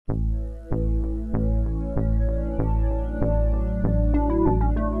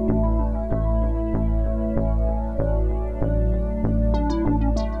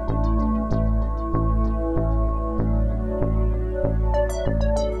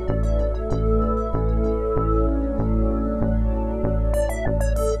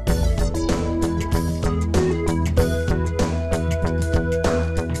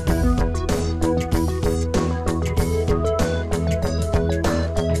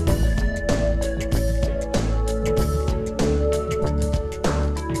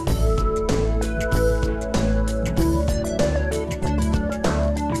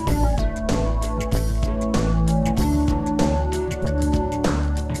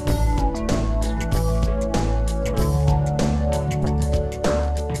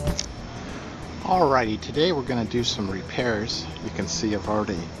Alrighty, today we're going to do some repairs. You can see I've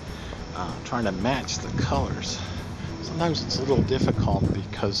already trying to match the colors. Sometimes it's a little difficult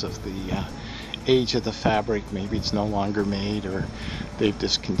because of the age of the fabric. Maybe it's no longer made, or they've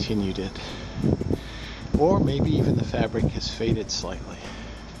discontinued it, or maybe even the fabric has faded slightly.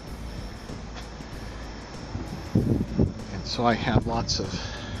 And so I have lots of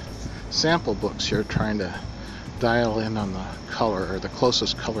sample books here trying to dial in on the color, or the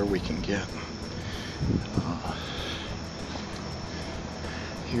closest color we can get.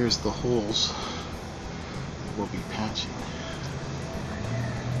 Here's the holes we'll be patching.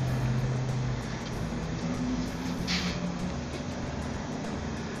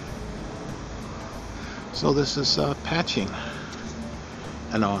 So this is patching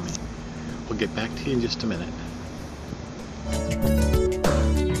an awning. We'll get back to you in just a minute.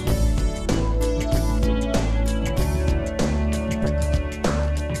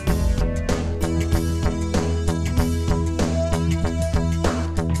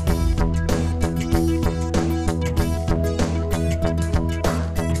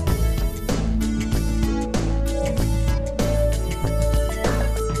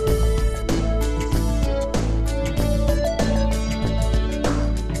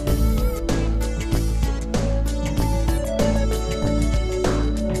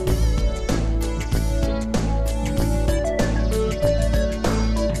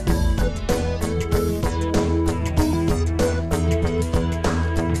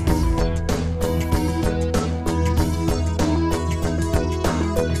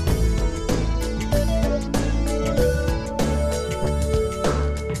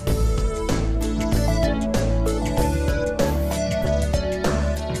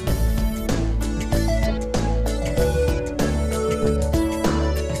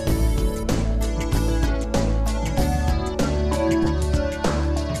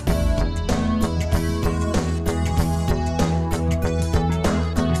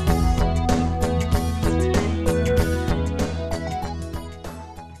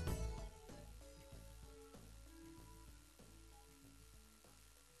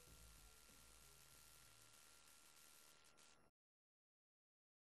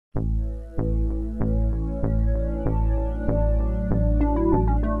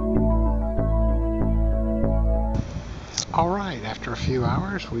 Alright, after a few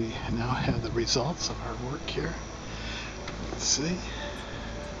hours we now have the results of our work here. Let's see.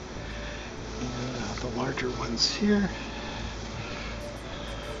 The larger ones here.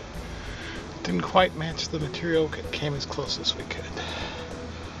 Didn't quite match the material, it came as close as we could.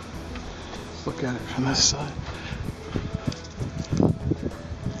 Let's look at it from this side.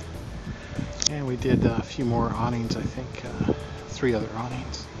 And we did a few more awnings, I think 3 other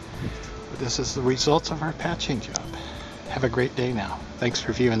awnings. But this is the results of our patching job. Have a great day now. Thanks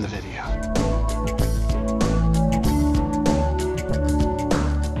for viewing the video.